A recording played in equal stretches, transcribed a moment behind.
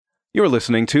You're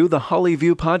listening to the Holly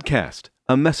View Podcast,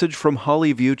 a message from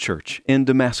Holly View Church in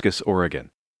Damascus,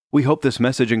 Oregon. We hope this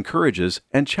message encourages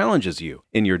and challenges you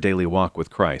in your daily walk with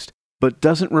Christ, but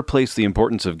doesn't replace the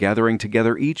importance of gathering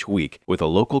together each week with a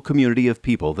local community of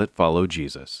people that follow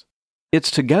Jesus.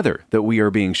 It's together that we are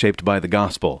being shaped by the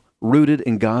gospel, rooted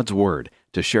in God's Word,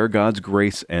 to share God's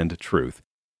grace and truth.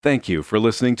 Thank you for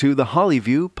listening to the Holly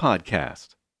View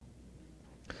Podcast.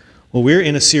 Well, we're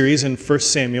in a series in 1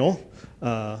 Samuel.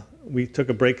 We took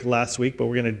a break last week, but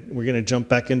we're gonna jump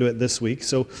back into it this week.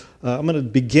 So I'm going to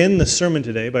begin the sermon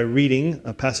today by reading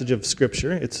a passage of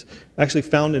Scripture. It's actually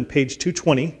found in page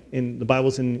 220 in the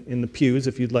Bibles in the pews,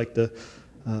 if you'd like to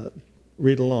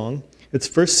read along.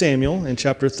 It's 1 Samuel in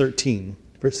chapter 13.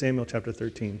 1 Samuel chapter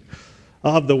 13.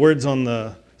 I'll have the words on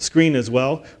the screen as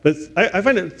well, but I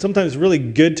find it sometimes really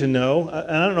good to know,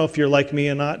 and I don't know if you're like me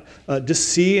or not, just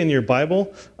see in your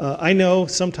Bible. I know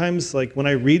sometimes, like when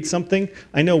I read something,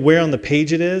 I know where on the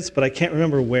page it is, but I can't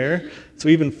remember where. So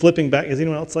even flipping back, is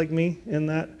anyone else like me in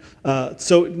that?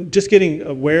 So just getting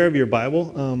aware of your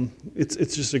Bible,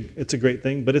 it's a great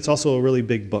thing, but it's also a really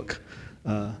big book.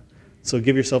 So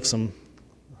give yourself some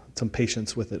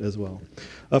patience with it as well.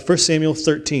 1 Samuel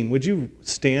 13. Would you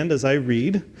stand as I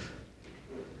read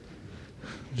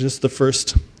just the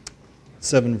first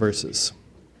 7 verses?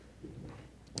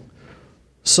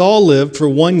 Saul lived for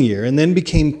 1 year and then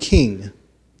became king.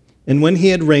 And when he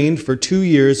had reigned for 2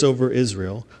 years over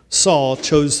Israel, Saul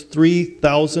chose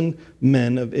 3,000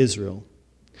 men of Israel.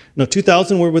 Now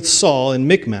 2,000 were with Saul in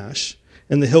Michmash,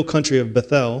 in the hill country of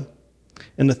Bethel,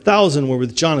 and 1,000 were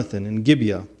with Jonathan in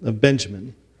Gibeah of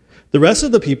Benjamin. The rest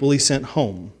of the people he sent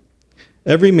home,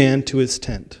 every man to his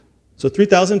tent. So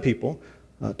 3,000 people,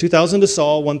 2,000 to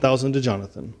Saul, 1,000 to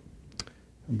Jonathan.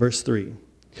 Verse 3.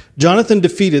 Jonathan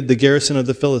defeated the garrison of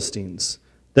the Philistines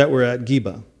that were at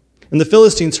Geba. And the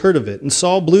Philistines heard of it. And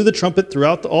Saul blew the trumpet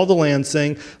throughout all the land,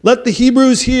 saying, "Let the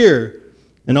Hebrews hear!"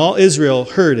 And all Israel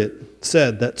heard it,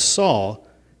 said that Saul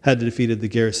had defeated the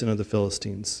garrison of the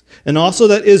Philistines, and also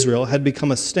that Israel had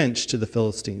become a stench to the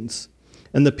Philistines.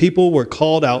 And the people were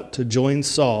called out to join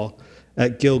Saul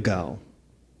at Gilgal.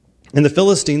 And the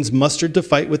Philistines mustered to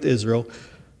fight with Israel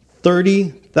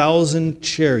 30,000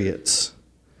 chariots,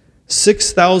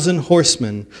 6,000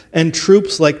 horsemen, and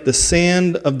troops like the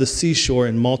sand of the seashore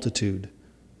in multitude.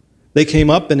 They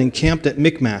came up and encamped at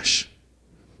Michmash,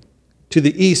 to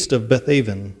the east of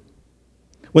Bethaven.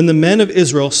 When the men of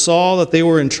Israel saw that they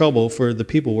were in trouble, for the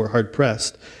people were hard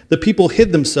pressed, the people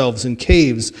hid themselves in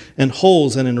caves and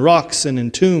holes and in rocks and in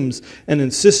tombs and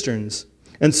in cisterns.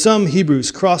 And some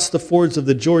Hebrews crossed the fords of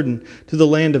the Jordan to the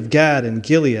land of Gad and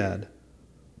Gilead.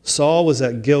 Saul was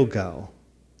at Gilgal,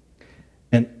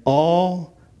 and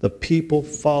all the people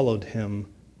followed him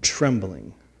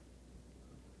trembling.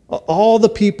 All the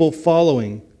people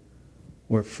following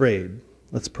were afraid.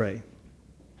 Let's pray.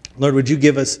 Lord, would you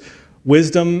give us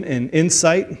wisdom and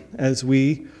insight as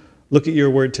we look at your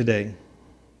word today,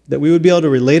 that we would be able to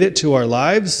relate it to our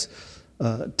lives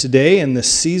today in this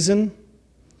season,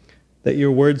 that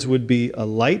your words would be a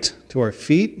light to our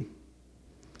feet,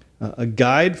 a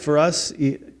guide for us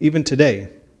even today.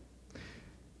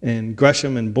 In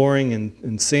Gresham and Boring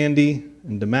and Sandy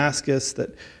and Damascus,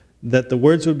 that the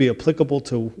words would be applicable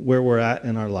to where we're at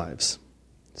in our lives.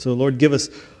 So Lord, give us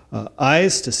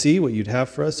eyes to see what you'd have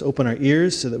for us, open our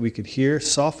ears so that we could hear,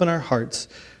 soften our hearts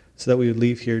so that we would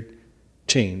leave here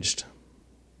changed,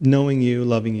 knowing you,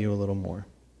 loving you a little more.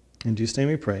 In Jesus' name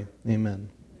we pray, amen.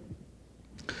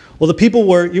 Well, the people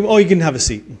were, you can have a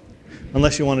seat,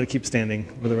 unless you wanted to keep standing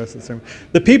for the rest of the sermon.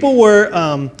 The people were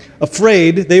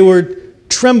afraid, they were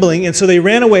trembling, and so they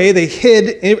ran away, they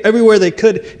hid everywhere they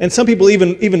could, and some people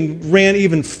even ran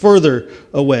even further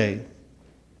away.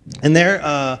 And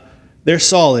there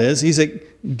Saul is, he's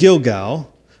at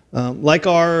Gilgal, like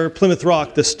our Plymouth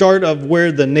Rock, the start of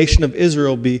where the nation of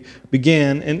Israel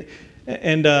began.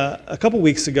 And a couple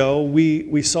weeks ago,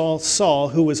 we saw Saul,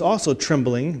 who was also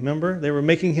trembling. Remember? They were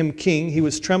making him king. He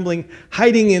was trembling,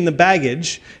 hiding in the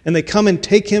baggage. And they come and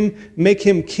take him, make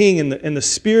him king. And the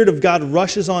Spirit of God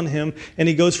rushes on him. And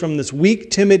he goes from this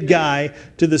weak, timid guy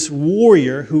to this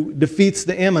warrior who defeats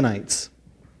the Ammonites.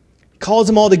 He calls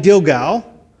them all to Gilgal,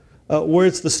 where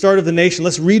it's the start of the nation.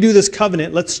 Let's redo this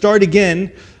covenant. Let's start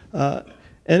again.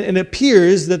 And it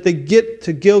appears that they get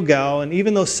to Gilgal, and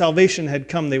even though salvation had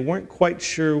come, they weren't quite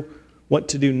sure what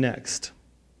to do next.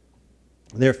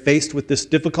 They're faced with this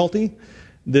difficulty,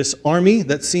 this army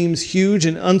that seems huge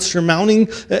and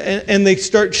unsurmounting, and they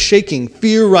start shaking.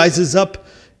 Fear rises up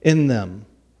in them.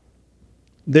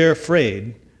 They're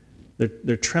afraid.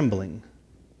 They're trembling.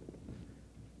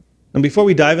 And before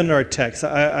we dive into our text,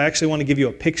 I actually want to give you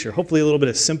a picture, hopefully a little bit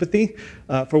of sympathy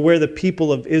for where the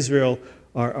people of Israel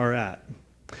are at.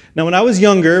 Now, when I was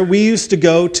younger, we used to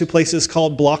go to places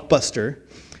called Blockbuster,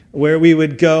 where we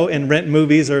would go and rent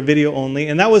movies or video only,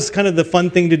 and that was kind of the fun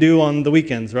thing to do on the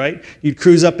weekends, right? You'd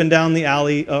cruise up and down the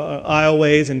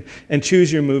aisleways and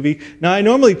choose your movie. Now, I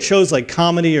normally chose like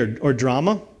comedy or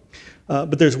drama,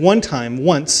 but there's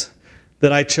once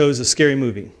that I chose a scary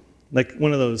movie, like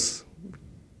one of those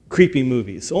creepy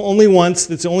movies. Only once.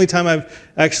 It's the only time I've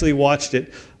actually watched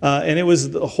it, and it was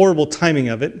the horrible timing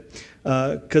of it,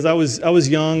 because I was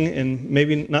young and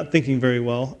maybe not thinking very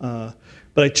well.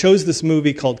 But I chose this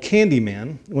movie called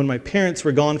Candyman when my parents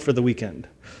were gone for the weekend.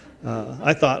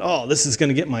 I thought, oh, this is going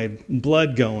to get my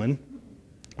blood going.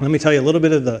 Let me tell you a little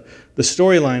bit of the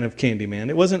storyline of Candyman.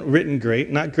 It wasn't written great,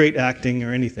 not great acting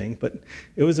or anything, but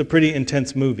it was a pretty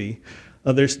intense movie.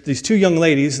 There's these two young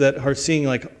ladies that are seeing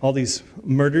like all these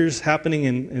murders happening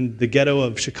in the ghetto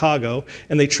of Chicago,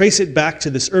 and they trace it back to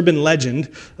this urban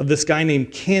legend of this guy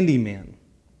named Candyman.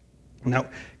 Now,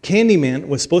 Candyman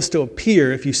was supposed to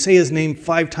appear, if you say his name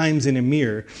 5 times in a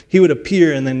mirror, he would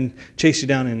appear and then chase you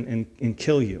down and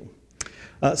kill you.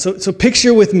 So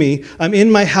picture with me, I'm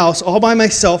in my house all by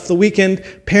myself the weekend,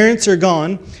 parents are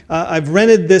gone, I've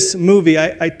rented this movie,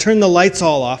 I turn the lights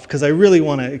all off because I really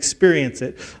want to experience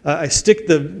it. I stick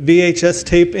the VHS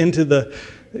tape into the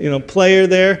player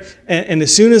there, and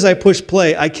as soon as I push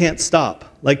play, I can't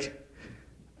stop. Like,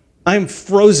 I'm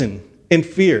frozen in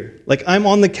fear. Like, I'm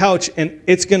on the couch and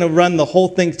it's going to run the whole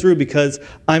thing through because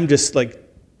I'm just like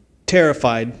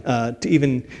terrified to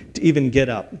even get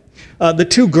up. The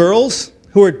two girls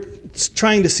who are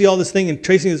trying to see all this thing and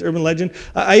tracing this urban legend,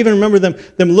 I even remember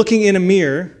them looking in a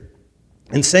mirror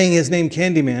and saying his name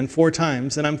Candyman 4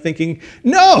 times, and I'm thinking,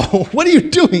 no, what are you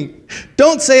doing?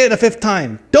 Don't say it a 5th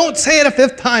time. Don't say it a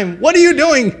 5th time. What are you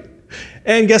doing?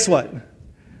 And guess what?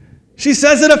 She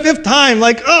says it a 5th time,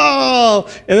 like, oh!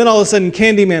 And then all of a sudden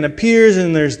Candyman appears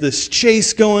and there's this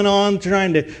chase going on,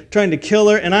 trying to kill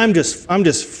her, and I'm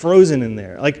just frozen in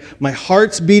there. Like, my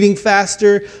heart's beating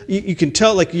faster. You can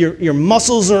tell, like, your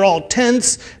muscles are all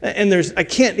tense, and I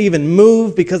can't even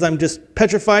move because I'm just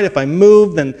petrified. If I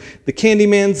move, then the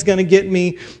Candyman's gonna get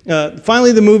me.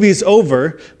 Finally the movie's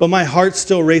over, but my heart's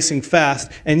still racing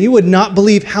fast, and you would not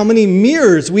believe how many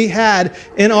mirrors we had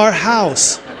in our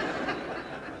house.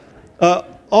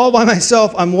 All by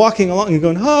myself, I'm walking along and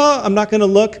going, I'm not going to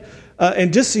look.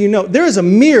 And just so you know, there is a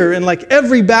mirror in like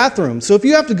every bathroom. So if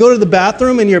you have to go to the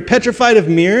bathroom and you're petrified of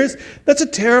mirrors, that's a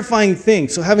terrifying thing.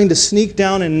 So having to sneak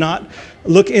down and not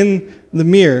look in the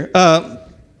mirror.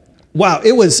 Wow,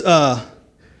 it was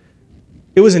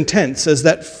intense as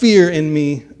that fear in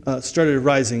me started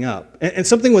rising up. And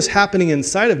something was happening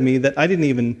inside of me that I didn't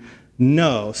even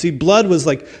know. See, blood was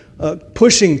like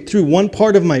pushing through one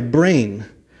part of my brain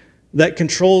that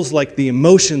controls like the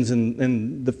emotions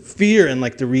and the fear and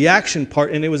like the reaction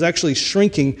part, and it was actually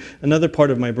shrinking another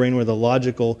part of my brain where the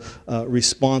logical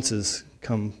responses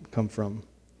come from.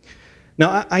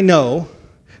 Now, I know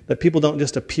that people don't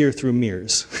just appear through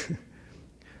mirrors,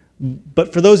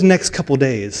 but for those next couple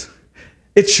days,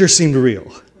 it sure seemed real.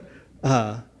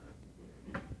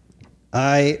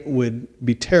 I would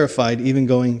be terrified even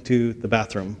going to the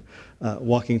bathroom,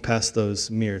 walking past those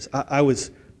mirrors. I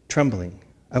was trembling.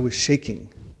 I was shaking,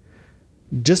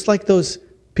 just like those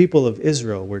people of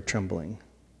Israel were trembling.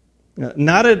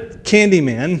 Not at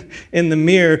Candyman in the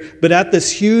mirror, but at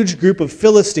this huge group of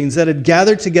Philistines that had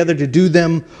gathered together to do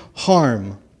them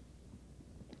harm.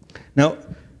 Now,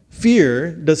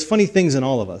 fear does funny things in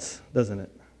all of us, doesn't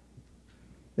it?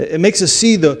 It makes us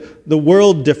see the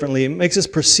world differently. It makes us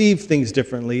perceive things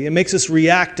differently. It makes us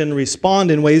react and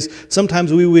respond in ways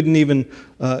sometimes we wouldn't even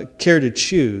care to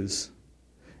choose.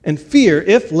 And fear,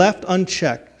 if left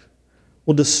unchecked,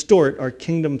 will distort our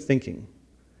kingdom thinking.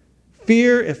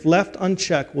 Fear, if left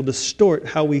unchecked, will distort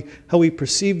how we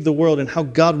perceive the world and how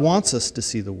God wants us to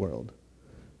see the world.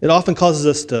 It often causes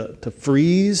us to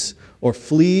freeze or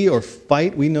flee or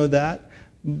fight. We know that.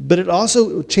 But it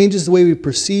also changes the way we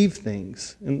perceive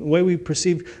things and the way we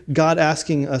perceive God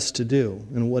asking us to do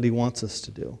and what He wants us to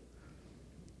do.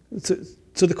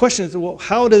 So the question is, well,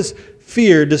 how does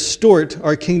fear distort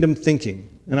our kingdom thinking?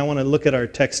 And I want to look at our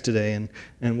text today,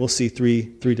 and we'll see three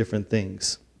different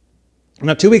things.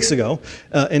 Now, 2 weeks ago,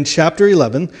 in chapter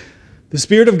 11, the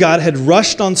Spirit of God had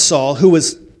rushed on Saul, who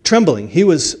was trembling. He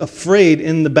was afraid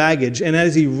in the baggage. And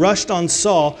as he rushed on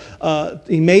Saul,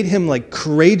 he made him like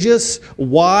courageous,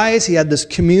 wise. He had this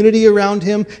community around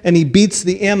him, and he beats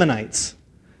the Ammonites.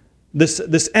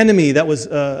 This enemy that was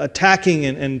attacking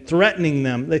and threatening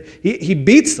them. He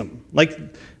beats them. Like,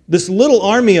 This little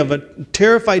army of a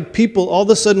terrified people, all of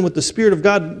a sudden with the Spirit of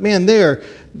God, man, they're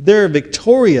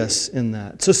victorious in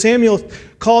that. So Samuel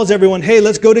calls everyone, hey,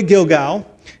 let's go to Gilgal.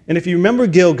 And if you remember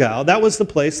Gilgal, that was the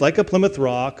place like a Plymouth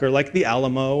Rock or like the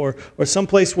Alamo or some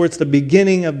place where it's the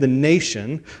beginning of the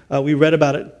nation. We read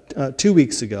about it 2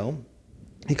 weeks ago.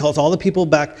 He calls all the people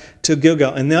back to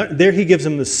Gilgal, and there he gives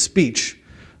them the speech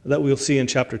that we'll see in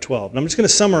chapter 12. And I'm just going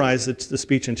to summarize the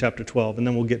speech in chapter 12, and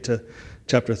then we'll get to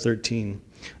chapter 13.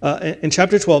 In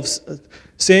chapter 12,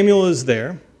 Samuel is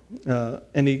there,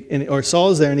 or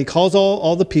Saul is there, and he calls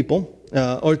all the people,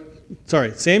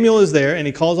 Samuel is there, and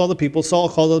he calls all the people. Saul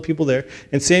calls all the people there,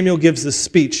 and Samuel gives this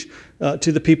speech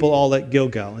to the people all at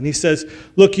Gilgal. And he says,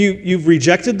 look, you've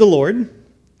rejected the Lord.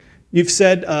 You've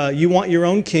said you want your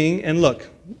own king, and look,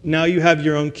 now you have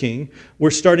your own king. We're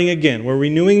starting again. We're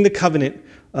renewing the covenant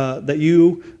that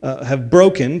you have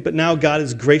broken, but now God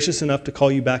is gracious enough to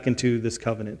call you back into this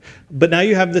covenant. But now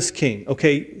you have this king.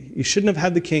 Okay, you shouldn't have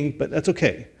had the king, but that's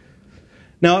okay.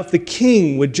 Now, if the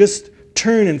king would just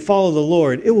turn and follow the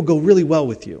Lord, it will go really well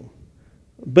with you.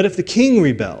 But if the king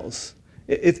rebels,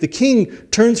 if the king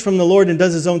turns from the Lord and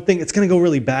does his own thing, it's going to go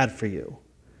really bad for you.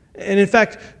 And in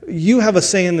fact, you have a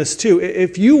say in this too.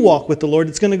 If you walk with the Lord,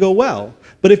 it's going to go well.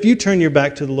 But if you turn your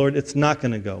back to the Lord, it's not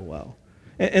going to go well.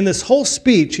 And this whole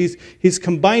speech, he's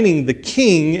combining the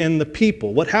king and the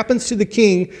people. What happens to the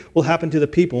king will happen to the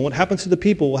people. And what happens to the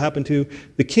people will happen to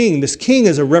the king. This king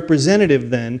is a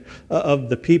representative then of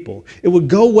the people. It would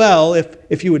go well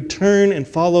if you would turn and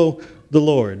follow the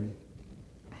Lord.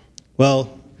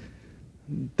 Well,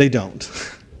 they don't.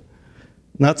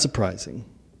 Not surprising.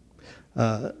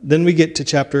 Then we get to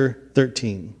chapter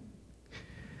 13.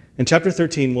 In chapter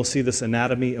 13, we'll see this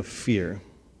anatomy of fear.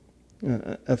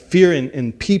 A fear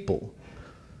in people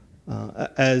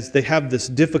as they have this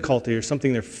difficulty or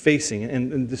something they're facing,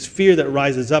 and this fear that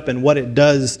rises up and what it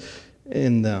does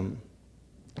in them.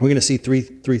 We're going to see three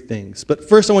things. But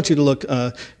first I want you to look, if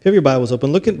you have your Bibles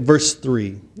open, look at verse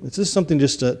 3. This is something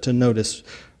just to notice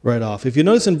right off. If you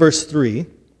notice in verse 3,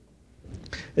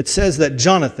 it says that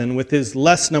Jonathan, with his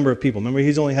less number of people, remember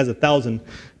he only has 1,000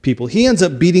 people, he ends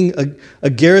up beating a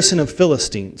garrison of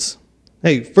Philistines.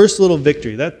 Hey, first little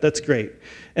victory. That's great.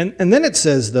 And then it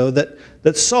says, though,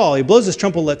 that Saul, he blows his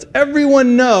trumpet, lets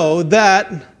everyone know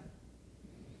that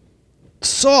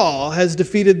Saul has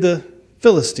defeated the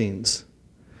Philistines.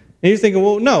 And you're thinking,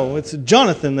 well, no, it's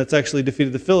Jonathan that's actually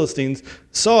defeated the Philistines.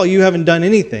 Saul, you haven't done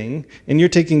anything, and you're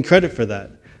taking credit for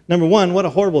that. Number one, what a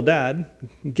horrible dad.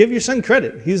 Give your son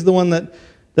credit. He's the one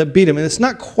that beat him. And it's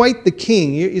not quite the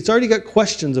king. It's already got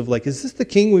questions of like, is this the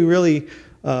king we really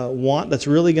want that's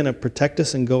really going to protect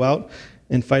us and go out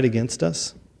and fight against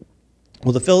us?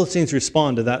 Well, the Philistines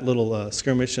respond to that little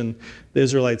skirmish and the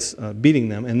Israelites beating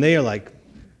them, and they are like,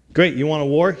 great, you want a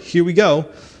war? Here we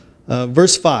go.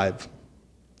 Verse 5.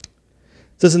 It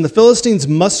says, and the Philistines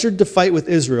mustered to fight with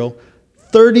Israel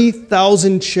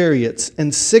 30,000 chariots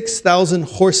and 6,000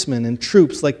 horsemen and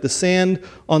troops like the sand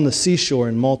on the seashore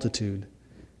in multitude.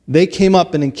 They came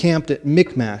up and encamped at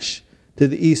Michmash to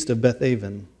the east of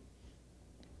Beth-aven.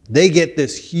 They get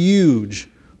this huge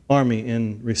army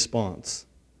in response.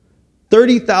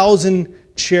 30,000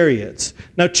 chariots.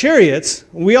 Now chariots,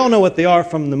 we all know what they are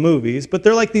from the movies, but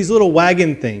they're like these little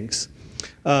wagon things.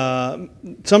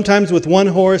 Sometimes with one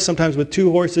horse, sometimes with two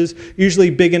horses,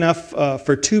 usually big enough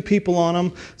for two people on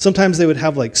them. Sometimes they would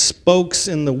have like spokes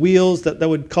in the wheels that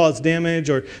would cause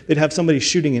damage, or they'd have somebody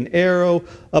shooting an arrow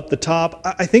up the top.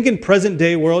 I think in present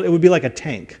day world, it would be like a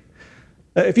tank.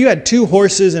 If you had two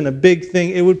horses and a big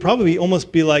thing, it would probably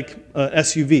almost be like an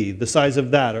SUV, the size of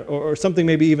that, or something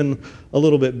maybe even a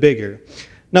little bit bigger.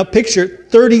 Now picture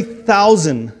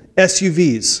 30,000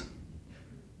 SUVs.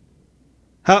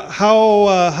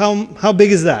 How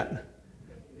big is that?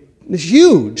 It's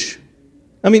huge.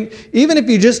 I mean, even if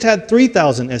you just had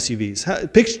 3,000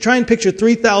 SUVs, try and picture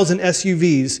 3,000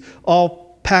 SUVs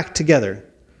all packed together.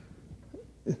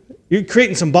 You're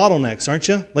creating some bottlenecks, aren't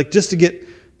you? Like just to get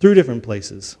through different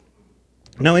places.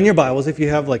 Now in your Bibles, if you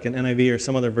have like an NIV or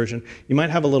some other version, you might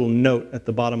have a little note at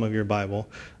the bottom of your Bible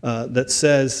that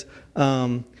says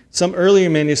some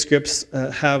earlier manuscripts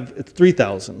have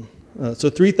 3,000. So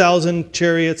 3,000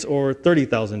 chariots or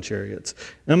 30,000 chariots.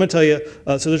 And I'm going to tell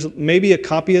you, so there's maybe a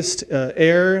copyist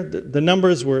error. The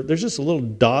numbers there's just a little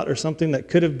dot or something that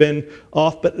could have been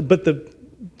off, but the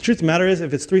truth of the matter is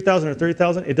if it's 3,000 or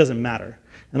 30,000, it doesn't matter.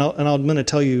 And I'm going to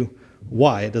tell you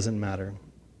why it doesn't matter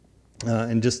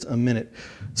in just a minute.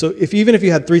 So even if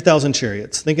you had 3,000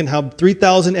 chariots, thinking how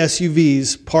 3,000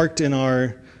 SUVs parked in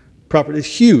our property is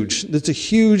huge. It's a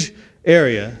huge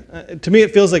area. To me,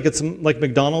 it feels like it's like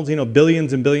McDonald's,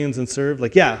 billions and billions and served.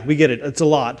 Like, yeah, we get it. It's a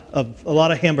lot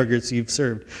of hamburgers you've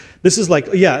served. This is like,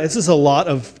 yeah, this is a lot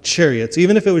of chariots,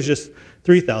 even if it was just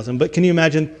 3,000. But can you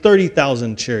imagine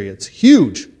 30,000 chariots?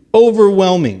 Huge,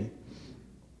 overwhelming.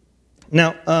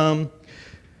 Now,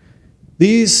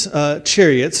 these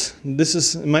chariots,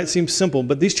 it might seem simple,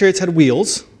 but these chariots had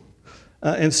wheels.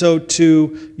 And so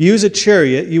to use a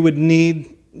chariot, you would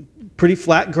need pretty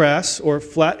flat grass or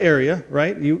flat area,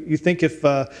 right? You think if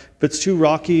it's too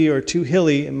rocky or too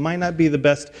hilly, it might not be the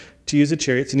best to use a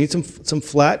chariot. So you need some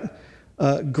flat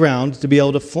ground to be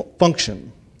able to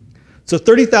function. So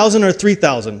 30,000 or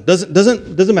 3,000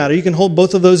 doesn't matter. You can hold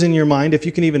both of those in your mind if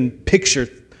you can even picture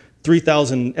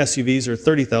 3,000 SUVs or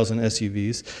 30,000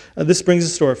 SUVs. This brings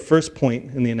us to our first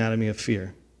point in the anatomy of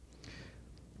fear.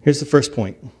 Here's the first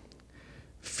point.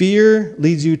 Fear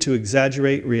leads you to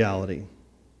exaggerate reality.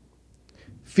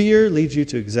 Fear leads you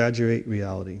to exaggerate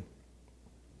reality.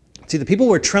 See, the people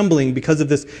were trembling because of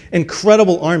this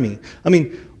incredible army. I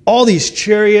mean, all these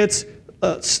chariots,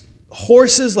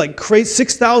 horses, like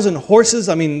 6,000 horses.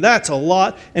 I mean, that's a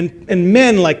lot. And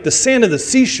men like the sand of the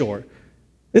seashore.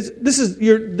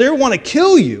 They want to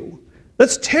kill you.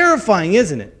 That's terrifying,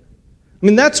 isn't it? I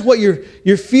mean, that's what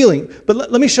you're feeling. But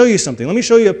let me show you something. Let me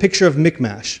show you a picture of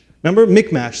Michmash. Remember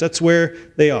Michmash? That's where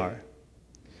they are.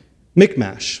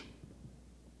 Michmash.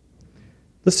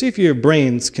 Let's see if your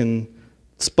brains can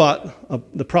spot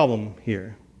the problem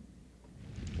here.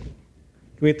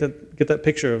 Can we get that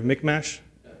picture of Michmash?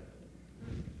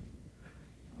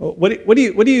 What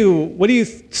do you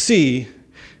see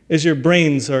as your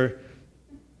brains are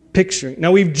picturing?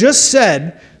 Now, we've just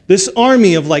said this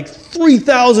army of like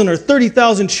 3,000 or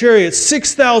 30,000 chariots,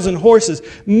 6,000 horses,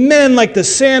 men like the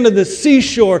sand of the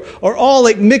seashore are all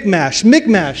like Michmash.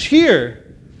 Michmash here.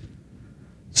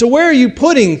 So where are you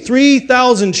putting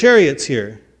 3,000 chariots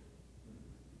here?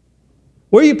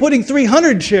 Where are you putting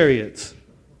 300 chariots?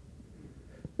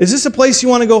 Is this a place you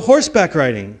want to go horseback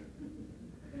riding?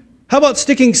 How about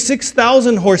sticking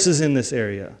 6,000 horses in this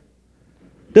area?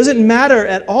 Does it matter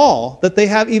at all that they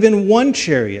have even one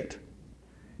chariot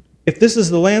if this is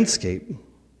the landscape? And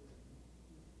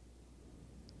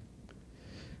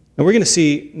we're going to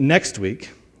see next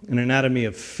week in Anatomy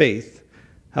of Faith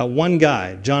how one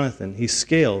guy, Jonathan, he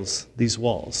scales these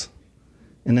walls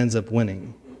and ends up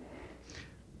winning.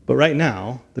 But right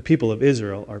now, the people of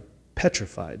Israel are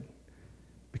petrified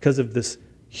because of this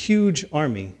huge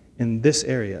army in this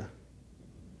area.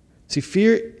 See,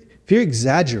 fear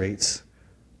exaggerates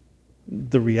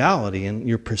the reality and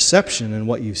your perception and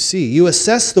what you see. You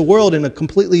assess the world in a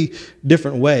completely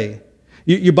different way.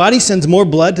 Your body sends more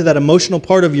blood to that emotional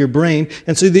part of your brain,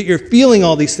 and so that you're feeling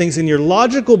all these things, and your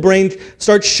logical brain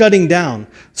starts shutting down.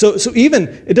 So even,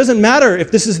 it doesn't matter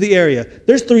if this is the area.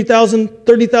 There's 3,000,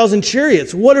 30,000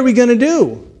 chariots. What are we going to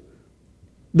do?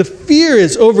 The fear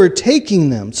is overtaking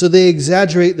them, so they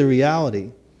exaggerate the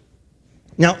reality.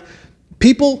 Now,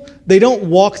 people, they don't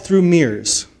walk through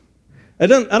mirrors. I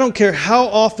don't care how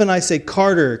often I say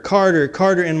Carter, Carter,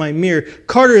 Carter in my mirror.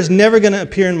 Carter is never going to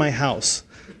appear in my house.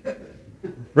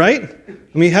 Right?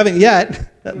 I mean, you haven't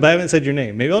yet, but I haven't said your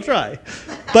name. Maybe I'll try.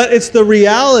 But it's the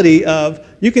reality of,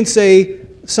 you can say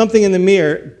something in the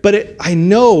mirror, but I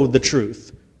know the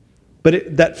truth.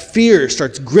 But that fear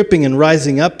starts gripping and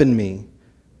rising up in me.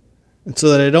 And so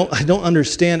that I don't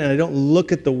understand and I don't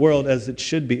look at the world as it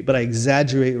should be, but I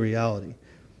exaggerate reality.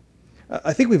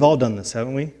 I think we've all done this,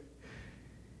 haven't we?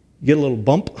 You get a little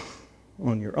bump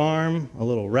on your arm, a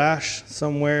little rash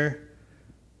somewhere.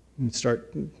 You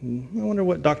start, I wonder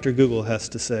what Dr. Google has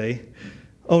to say.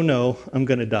 Oh no, I'm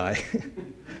going to die.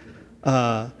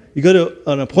 You go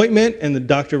to an appointment and the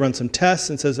doctor runs some tests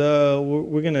and says,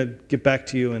 we're going to get back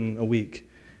to you in a week.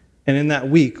 And in that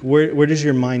week, where does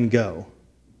your mind go?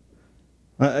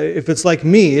 If it's like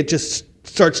me, it just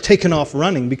starts taking off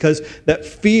running because that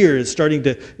fear is starting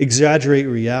to exaggerate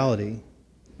reality.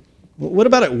 What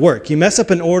about at work? You mess up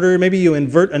an order, maybe you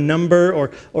invert a number,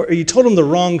 or you told them the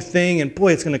wrong thing, and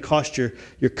boy, it's going to cost your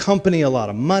company a lot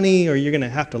of money, or you're going to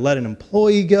have to let an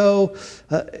employee go,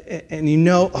 and you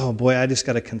know, oh boy, I just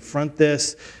got to confront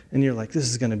this, and you're like, this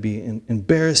is going to be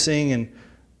embarrassing, and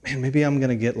man, maybe I'm going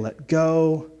to get let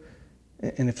go,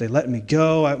 and if they let me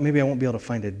go, maybe I won't be able to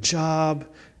find a job,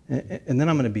 and then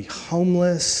I'm going to be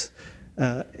homeless.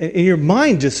 And your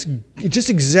mind just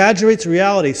exaggerates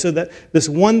reality so that this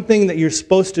one thing that you're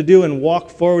supposed to do and walk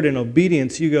forward in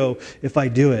obedience, you go, if I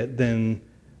do it, then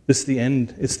it's the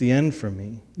end for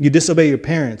me. You disobey your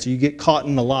parents, or you get caught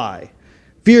in a lie.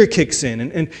 Fear kicks in,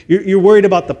 and you're worried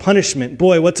about the punishment.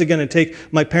 Boy, what's it going to take?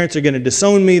 My parents are going to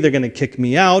disown me. They're going to kick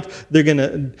me out.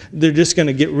 They're just going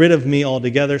to get rid of me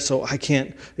altogether, so I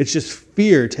can't. It's just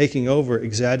fear taking over,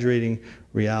 exaggerating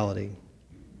reality.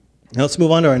 Now let's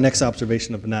move on to our next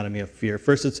observation of anatomy of fear.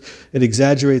 First, it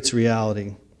exaggerates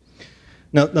reality.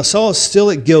 Now Saul is still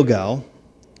at Gilgal,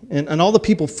 and all the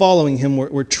people following him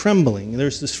were trembling.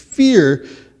 There's this fear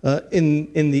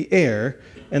in the air,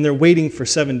 and they're waiting for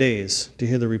 7 days to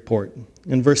hear the report.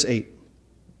 In verse 8,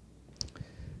 it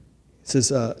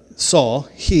says, Saul,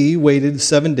 he waited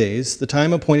 7 days, the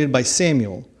time appointed by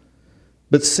Samuel.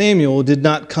 But Samuel did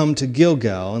not come to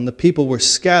Gilgal, and the people were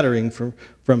scattering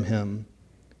from him.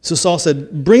 So Saul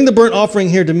said, bring the burnt offering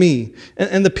here to me,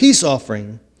 and the peace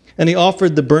offering. And he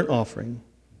offered the burnt offering.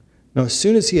 Now as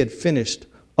soon as he had finished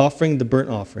offering the burnt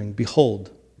offering,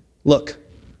 behold, look,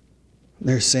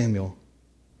 there's Samuel.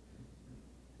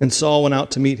 And Saul went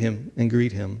out to meet him and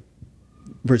greet him.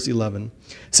 Verse 11.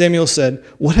 Samuel said,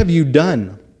 what have you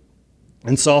done?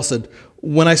 And Saul said,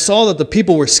 when I saw that the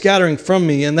people were scattering from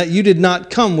me, and that you did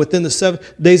not come within the 7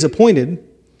 days appointed,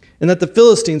 and that the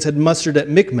Philistines had mustered at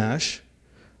Michmash,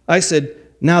 I said,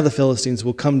 now the Philistines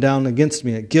will come down against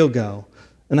me at Gilgal,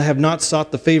 and I have not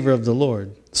sought the favor of the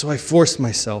Lord. So I forced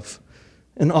myself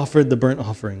and offered the burnt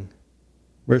offering.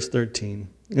 Verse 13.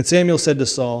 And Samuel said to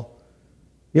Saul,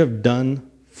 you have done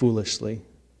foolishly.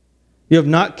 You have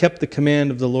not kept the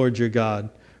command of the Lord your God,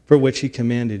 for which he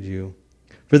commanded you.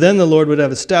 For then the Lord would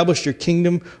have established your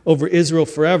kingdom over Israel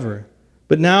forever.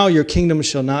 But now your kingdom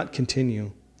shall not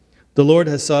continue. The Lord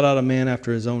has sought out a man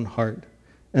after his own heart,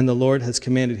 and the Lord has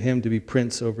commanded him to be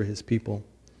prince over his people,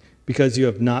 because you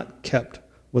have not kept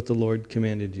what the Lord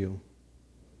commanded you.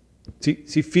 See,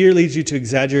 fear leads you to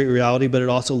exaggerate reality, but it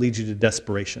also leads you to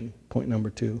desperation. Point number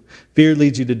 2. Fear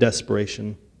leads you to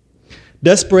desperation.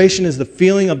 Desperation is the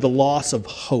feeling of the loss of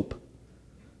hope,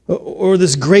 or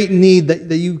this great need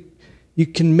that you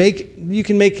can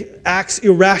make acts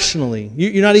irrationally.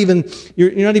 You're not even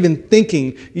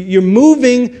thinking. You're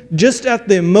moving just at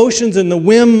the emotions and the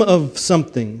whim of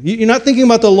something. You're not thinking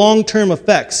about the long-term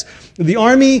effects. The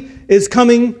army is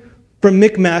coming from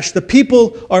Michmash. The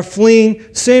people are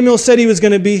fleeing. Samuel said he was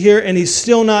going to be here, and he's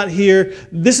still not here.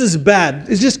 This is bad.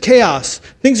 It's just chaos.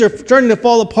 Things are starting to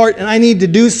fall apart, and I need to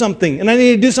do something, and I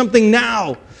need to do something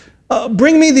now.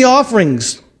 Bring me the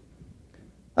offerings.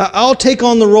 I'll take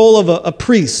on the role of a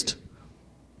priest.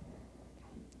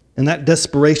 And that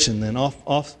desperation then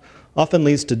often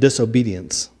leads to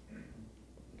disobedience.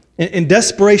 In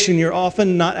desperation, you're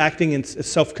often not acting as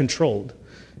self-controlled.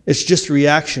 It's just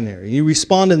reactionary. You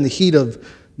respond in the heat of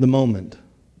the moment.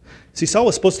 See, Saul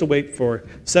was supposed to wait for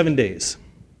 7 days.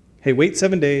 Hey, wait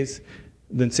 7 days.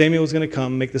 Then Samuel was going to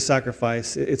come, make the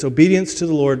sacrifice. It's obedience to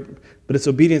the Lord, but it's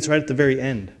obedience right at the very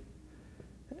end.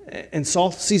 And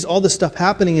Saul sees all this stuff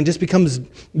happening and just becomes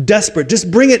desperate.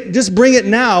 Just bring it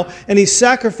now. And he's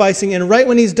sacrificing. And right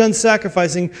when he's done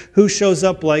sacrificing, who shows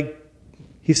up like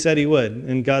he said he would?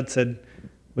 And God said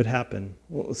would happen.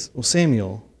 Well,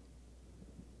 Samuel.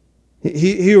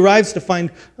 He arrives to find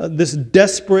this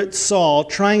desperate Saul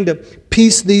trying to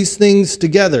piece these things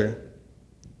together.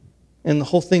 And the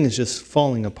whole thing is just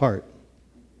falling apart.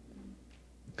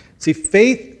 See,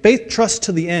 faith trusts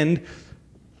to the end,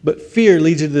 but fear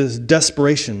leads you to this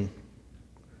desperation.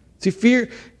 See, fear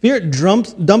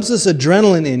dumps this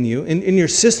adrenaline in you, in your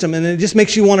system, and it just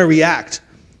makes you want to react.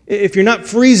 If you're not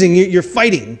freezing, you're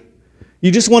fighting.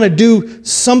 You just want to do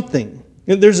something.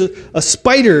 There's a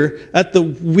spider at the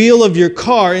wheel of your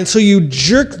car, and so you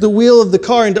jerk the wheel of the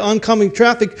car into oncoming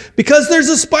traffic because there's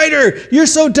a spider. You're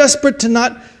so desperate to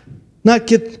not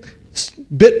get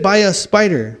bit by a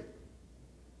spider.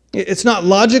 It's not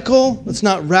logical. It's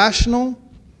not rational.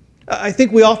 I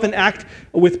think we often act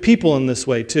with people in this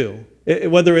way too,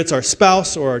 whether it's our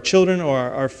spouse or our children or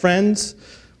our friends.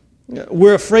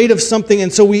 We're afraid of something,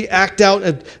 and so we act out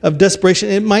of desperation.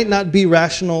 It might not be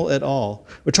rational at all.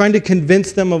 We're trying to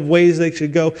convince them of ways they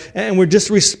should go, and we're just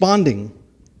responding.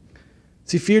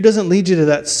 See, fear doesn't lead you to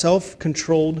that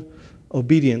self-controlled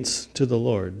obedience to the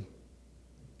Lord.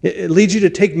 It leads you to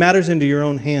take matters into your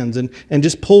own hands and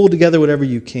just pull together whatever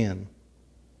you can.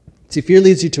 See, fear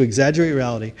leads you to exaggerate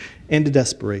reality and to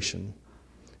desperation.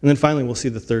 And then finally, we'll see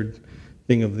the third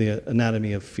thing of the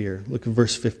anatomy of fear. Look at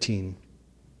verse 15.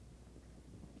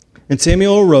 And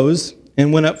Samuel arose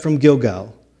and went up from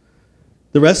Gilgal.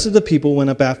 The rest of the people went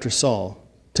up after Saul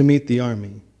to meet the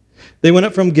army. They went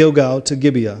up from Gilgal to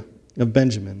Gibeah of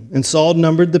Benjamin. And Saul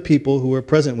numbered the people who were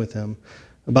present with him,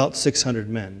 about 600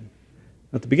 men.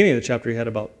 At the beginning of the chapter, he had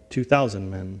about 2,000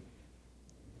 men.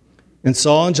 And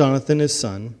Saul and Jonathan his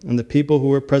son, and the people who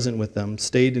were present with them,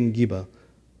 stayed in Gibeah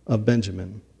of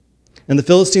Benjamin. And the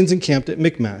Philistines encamped at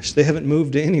Michmash. They haven't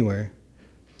moved anywhere.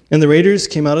 And the raiders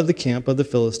came out of the camp of the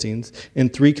Philistines in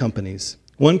 3 companies.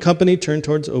 One company turned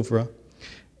towards Ophrah,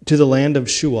 to the land of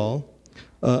Shual.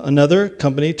 Another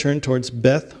company turned towards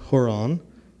Beth Horon,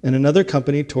 and another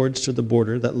company towards to the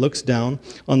border that looks down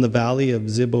on the valley of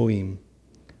Zeboim,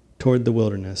 toward the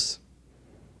wilderness.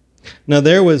 Now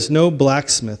there was no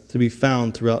blacksmith to be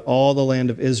found throughout all the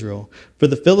land of Israel, for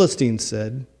the Philistines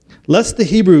said, "Lest the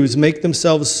Hebrews make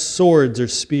themselves swords or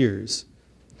spears."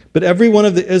 But every one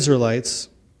of the Israelites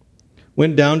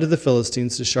went down to the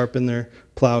Philistines to sharpen their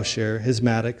plowshare, his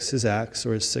mattocks, his axe,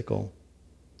 or his sickle.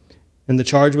 And the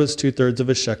charge was 2/3 of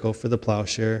a shekel for the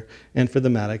plowshare and for the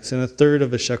mattocks, and 1/3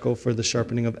 of a shekel for the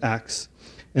sharpening of axe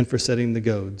and for setting the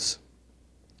goads.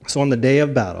 So on the day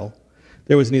of battle,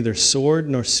 there was neither sword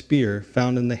nor spear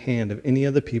found in the hand of any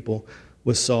of the people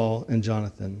with Saul and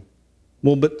Jonathan.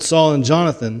 Well, but Saul and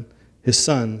Jonathan, his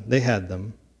son, they had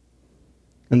them.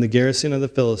 And the garrison of the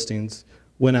Philistines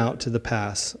went out to the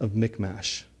pass of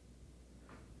Michmash.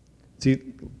 See,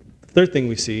 the third thing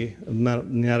we see, the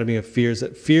anatomy of fear, is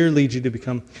that fear leads you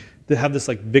to have this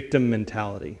like victim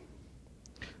mentality.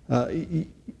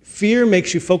 Fear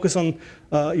makes you focus on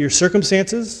your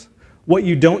circumstances, what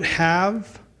you don't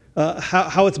have,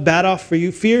 how it's bad off for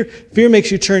you. Fear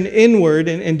makes you turn inward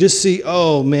and just see,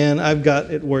 oh man, I've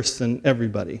got it worse than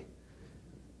everybody.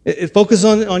 It focuses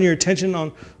on your attention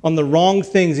on the wrong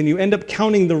things, and you end up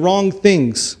counting the wrong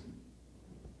things.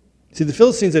 See, the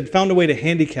Philistines had found a way to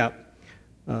handicap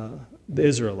the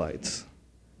Israelites.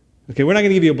 Okay, we're not going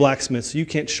to give you a blacksmith, so you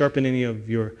can't sharpen any of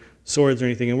your swords or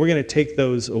anything, and we're going to take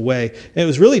those away. And it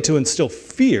was really to instill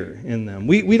fear in them.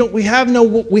 We have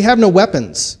no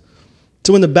weapons.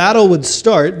 So when the battle would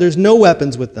start, there's no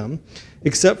weapons with them,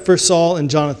 except for Saul and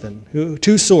Jonathan,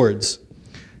 2 swords.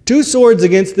 2 swords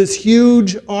against this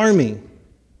huge army.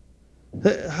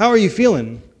 How are you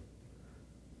feeling?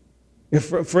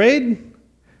 You're afraid?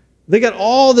 They got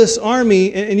all this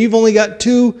army, and you've only got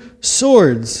 2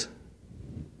 swords.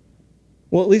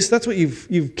 Well, at least that's what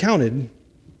you've counted.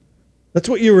 That's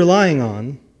what you're relying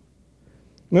on.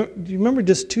 Do you remember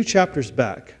just 2 chapters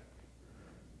back?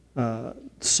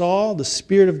 Saul, the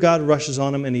Spirit of God rushes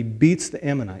on him, and he beats the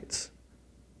Ammonites.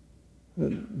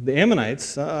 The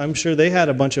Ammonites, I'm sure they had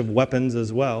a bunch of weapons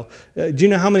as well. Do you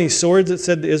know how many swords it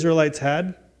said the Israelites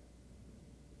had?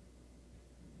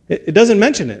 It doesn't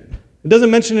mention it. It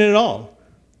doesn't mention it at all,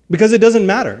 because it doesn't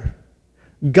matter.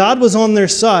 God was on their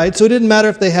side, so it didn't matter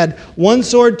if they had 1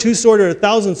 sword, 2 sword, or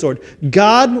 1,000 sword.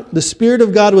 God, the Spirit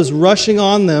of God was rushing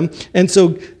on them, and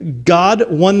so God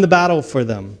won the battle for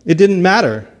them. It didn't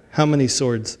matter how many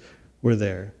swords were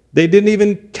there. They didn't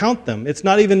even count them. It's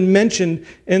not even mentioned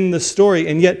in the story.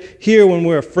 And yet here, when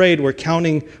we're afraid, we're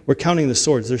counting the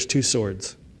swords. There's 2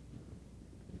 swords.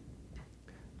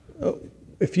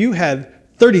 If you had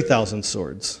 30,000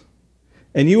 swords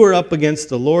and you were up against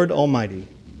the Lord Almighty,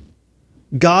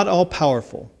 God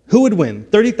all-powerful, who would win?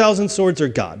 30,000 swords or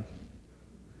God?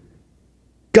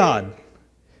 God.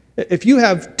 If you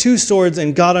have 2 swords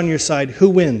and God on your side, who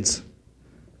wins?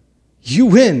 You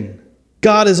win.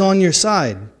 God is on your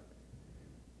side.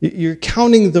 You're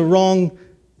counting the wrong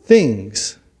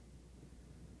things.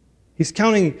 He's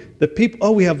counting the people.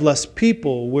 Oh, we have less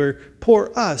people. We're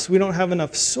poor us. We don't have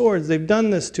enough swords. They've done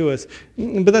this to us.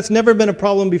 But that's never been a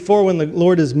problem before when the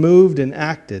Lord has moved and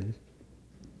acted.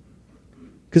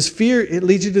 Because fear, it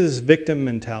leads you to this victim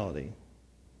mentality.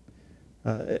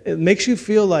 It makes you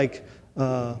feel like,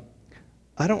 I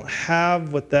don't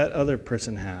have what that other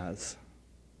person has.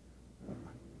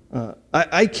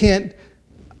 I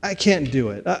can't do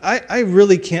it. I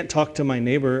really can't talk to my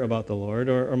neighbor about the Lord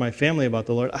or my family about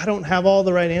the Lord. I don't have all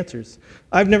the right answers.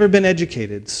 I've never been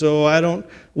educated, so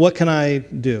what can I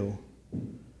do?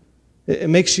 It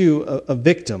makes you a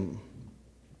victim.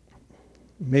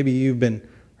 Maybe you've been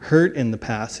hurt in the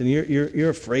past and you're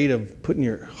afraid of putting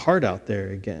your heart out there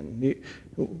again.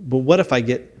 But what if I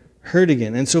get hurt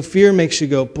again? And so fear makes you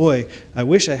go, boy, I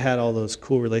wish I had all those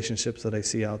cool relationships that I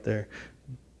see out there.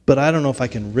 But I don't know if I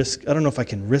can risk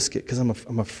it because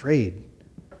I'm afraid.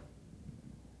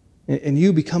 And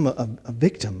you become a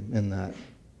victim in that.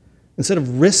 Instead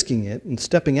of risking it and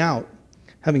stepping out,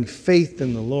 having faith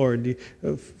in the Lord,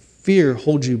 fear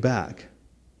holds you back.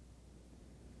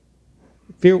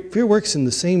 Fear works in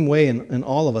the same way in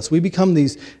all of us. We become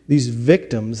these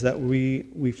victims that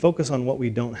we focus on what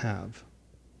we don't have.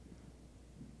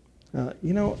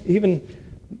 Even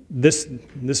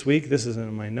this week, this isn't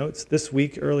in my notes, this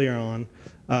week earlier on,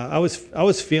 I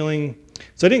was feeling,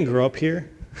 so I didn't grow up here,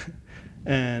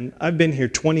 and I've been here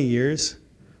 20 years,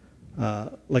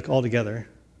 like altogether.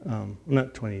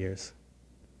 Not 20 years,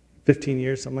 15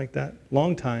 years, something like that.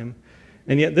 Long time.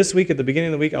 And yet this week, at the beginning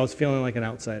of the week, I was feeling like an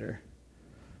outsider.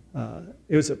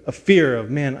 It was a fear of,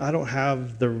 man, I don't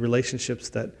have the relationships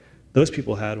that those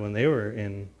people had when they were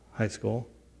in high school.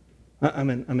 I'm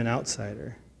an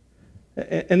outsider.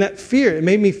 And that fear, it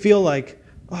made me feel like,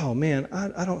 oh man,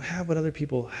 I don't have what other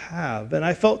people have. And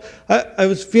I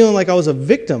was feeling like I was a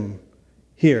victim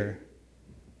here.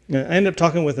 I ended up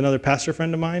talking with another pastor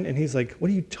friend of mine, and he's like, what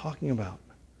are you talking about?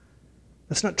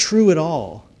 That's not true at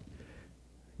all.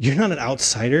 You're not an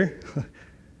outsider.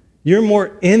 You're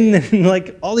more in than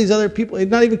like all these other people.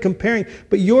 Not even comparing,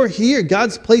 but you're here.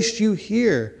 God's placed you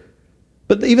here.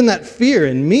 But even that fear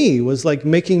in me was like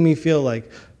making me feel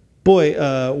like, boy,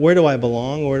 where do I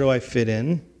belong? Where do I fit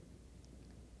in?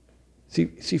 See,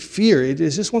 fear, it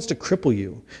just wants to cripple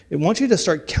you. It wants you to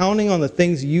start counting on the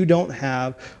things you don't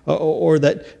have or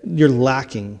that you're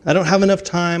lacking. I don't have enough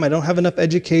time. I don't have enough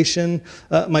education.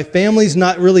 My family's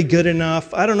not really good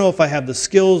enough. I don't know if I have the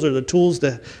skills or the tools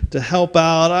to help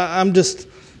out. I'm just,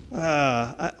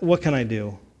 what can I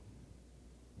do?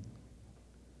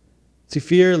 See,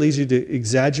 fear leads you to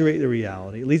exaggerate the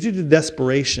reality. It leads you to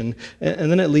desperation,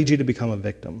 and then it leads you to become a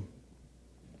victim.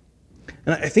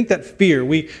 And I think that fear,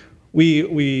 we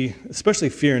especially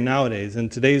fear nowadays in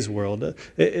today's world,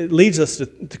 it leads us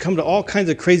to come to all kinds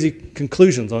of crazy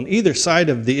conclusions on either side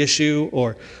of the issue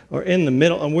or in the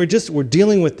middle. And we're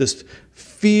dealing with this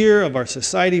fear of our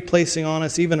society placing on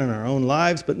us, even in our own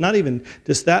lives, but not even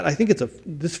just that. I think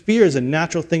this fear is a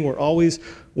natural thing we're always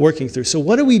working through. So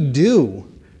what do we do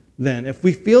then if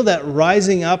we feel that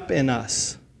rising up in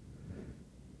us?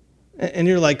 And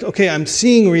you're like, okay, I'm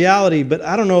seeing reality, but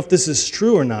I don't know if this is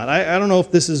true or not. I don't know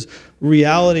if this is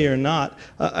reality or not.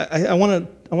 I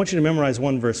want you to memorize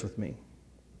one verse with me.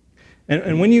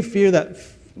 And when you feel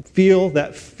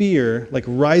that fear like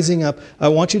rising up, I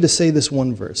want you to say this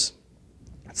one verse.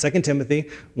 2 Timothy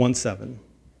 1:7.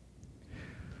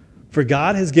 For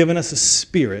God has given us a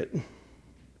spirit,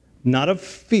 not of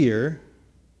fear,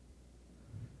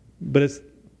 but it's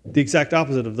the exact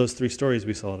opposite of those three stories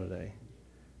we saw today,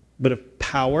 but of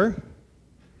power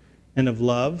and of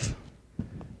love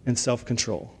and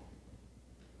self-control.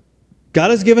 God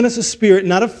has given us a spirit,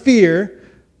 not of fear,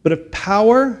 but of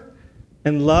power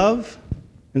and love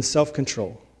and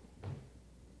self-control.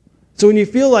 So when you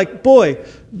feel like, boy,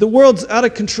 the world's out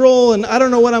of control and I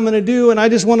don't know what I'm going to do and I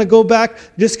just want to go back,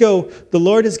 just go, the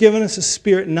Lord has given us a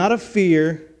spirit, not of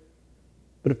fear,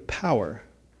 but of power.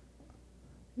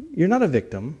 You're not a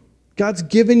victim. God's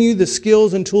given you the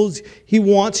skills and tools. He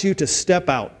wants you to step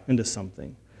out into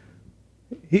something.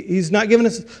 He's not given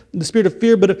us the spirit of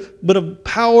fear, but of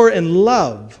power and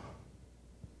love,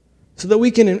 so that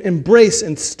we can embrace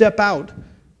and step out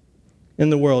in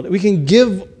the world. We can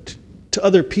give to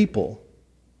other people,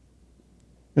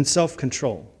 and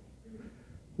self-control.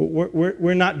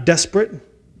 We're not desperate.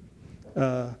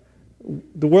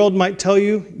 The world might tell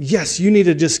you, yes, you need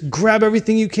to just grab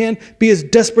everything you can, be as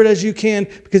desperate as you can,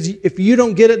 because if you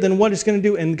don't get it, then what it's going to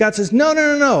do? And God says,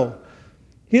 no.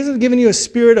 He hasn't given you a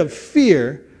spirit of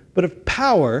fear, but of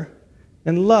power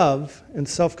and love and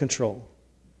self-control.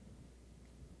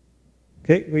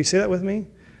 Okay, will you say that with me?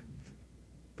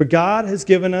 For God has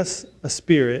given us a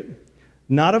spirit,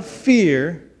 not of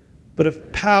fear, but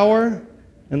of power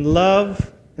and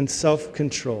love and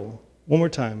self-control. One more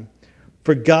time.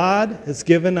 For God has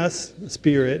given us a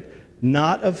spirit,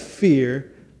 not of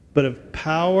fear, but of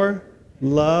power,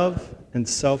 love, and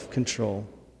self-control.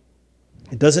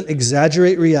 It doesn't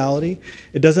exaggerate reality.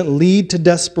 It doesn't lead to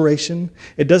desperation.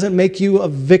 It doesn't make you a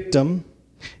victim.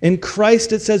 In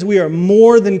Christ, it says we are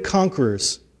more than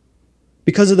conquerors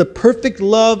because of the perfect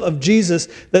love of Jesus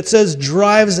that says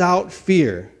drives out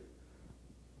fear.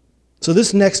 So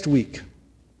this next week,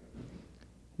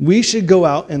 we should go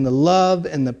out in the love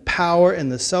and the power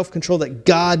and the self-control that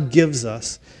God gives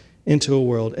us into a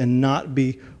world and not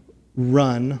be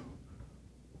run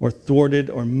or thwarted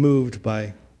or moved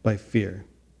by fear.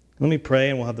 Let me pray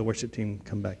and we'll have the worship team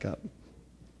come back up.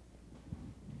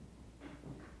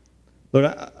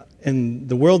 Lord, in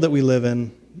the world that we live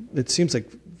in, it seems like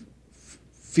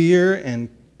fear and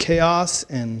chaos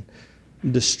and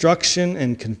destruction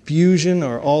and confusion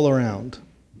are all around.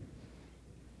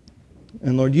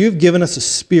 And Lord, you've given us a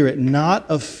spirit not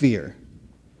of fear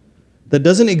that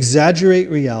doesn't exaggerate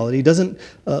reality, doesn't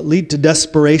lead to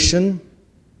desperation.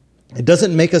 It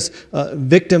doesn't make us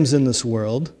victims in this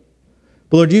world.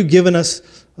 But Lord, you've given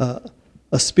us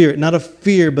a spirit not of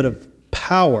fear, but of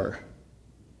power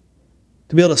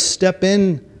to be able to step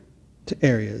in to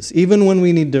areas, even when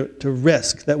we need to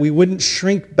risk, that we wouldn't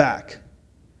shrink back,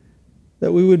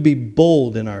 that we would be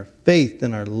bold in our faith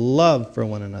and our love for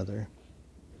one another.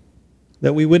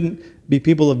 That we wouldn't be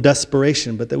people of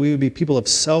desperation, but that we would be people of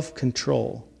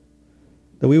self-control.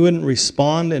 That we wouldn't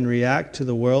respond and react to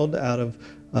the world out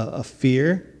of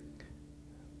fear,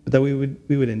 but that we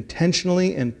would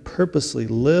intentionally and purposely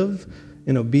live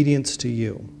in obedience to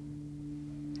you.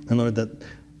 And Lord,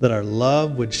 that our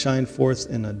love would shine forth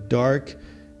in a dark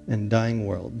and dying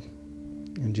world.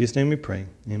 In Jesus' name we pray.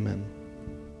 Amen.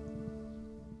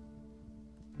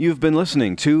 You've been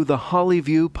listening to the Holly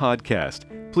View Podcast.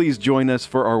 Please join us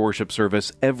for our worship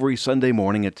service every Sunday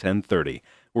morning at 10:30.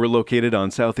 We're located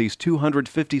on Southeast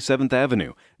 257th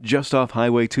Avenue, just off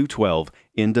Highway 212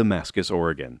 in Damascus,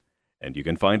 Oregon. And you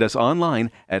can find us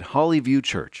online at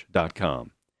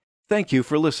hollyviewchurch.com. Thank you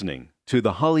for listening to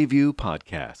the Holly View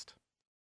Podcast.